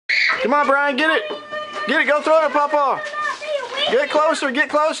Come on, Brian, get it. Get it, go throw it at Papa. Get closer, get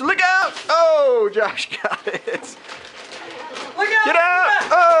closer. Look out. Oh, Josh got it. Look out. Get out.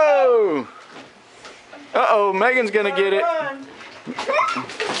 Oh. Uh-oh, Megan's gonna get it.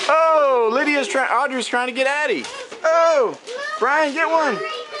 Oh, Audrey's trying to get Addie. Oh, Brian, get one.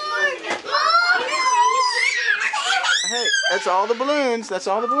 Hey, that's all the balloons. That's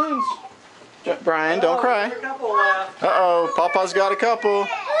all the balloons. Brian, don't cry. Uh-oh, Papa's got a couple.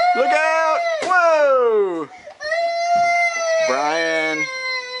 Look out. Whoa. Brian.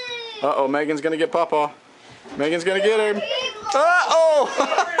 Uh-oh, Megan's gonna get Papa. Megan's gonna get him. Uh-oh.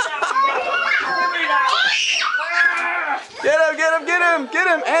 Get him, get him, get him, get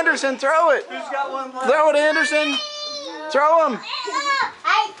him. Anderson, throw it. Who's got one left? Throw it, Anderson. Throw him.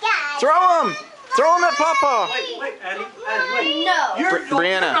 Throw him. Throw him at Papa. Wait, Addie, wait. No. You're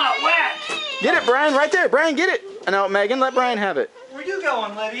Brianna. not wet. Get it, Brian, right there. Brian, get it. No, Megan, let Brian have it. Where you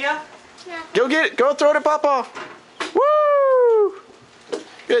going, Lydia? Go get it. Go throw it at Papa. Woo!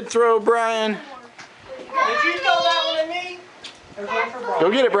 Good throw, Brian. Did you throw that one at me? Or go for Brian?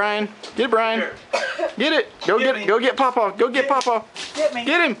 Go get it, Brian. Get it, Brian. Get it. Go get it. Go get Papa. Go get Papa. Get me.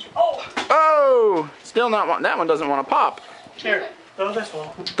 Get him. Oh. Oh! Still not want. That one doesn't want to pop. Here, throw this one.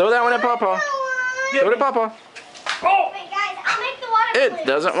 Throw that one at Papa. Throw it at Papa. Oh! Wait, guys, I'll make the water It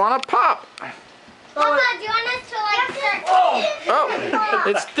doesn't want to pop. Papa, do you want us to like start? Oh!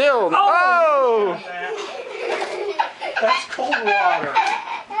 It's still. Oh! That's cold water.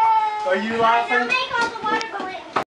 Are you laughing? Make all the water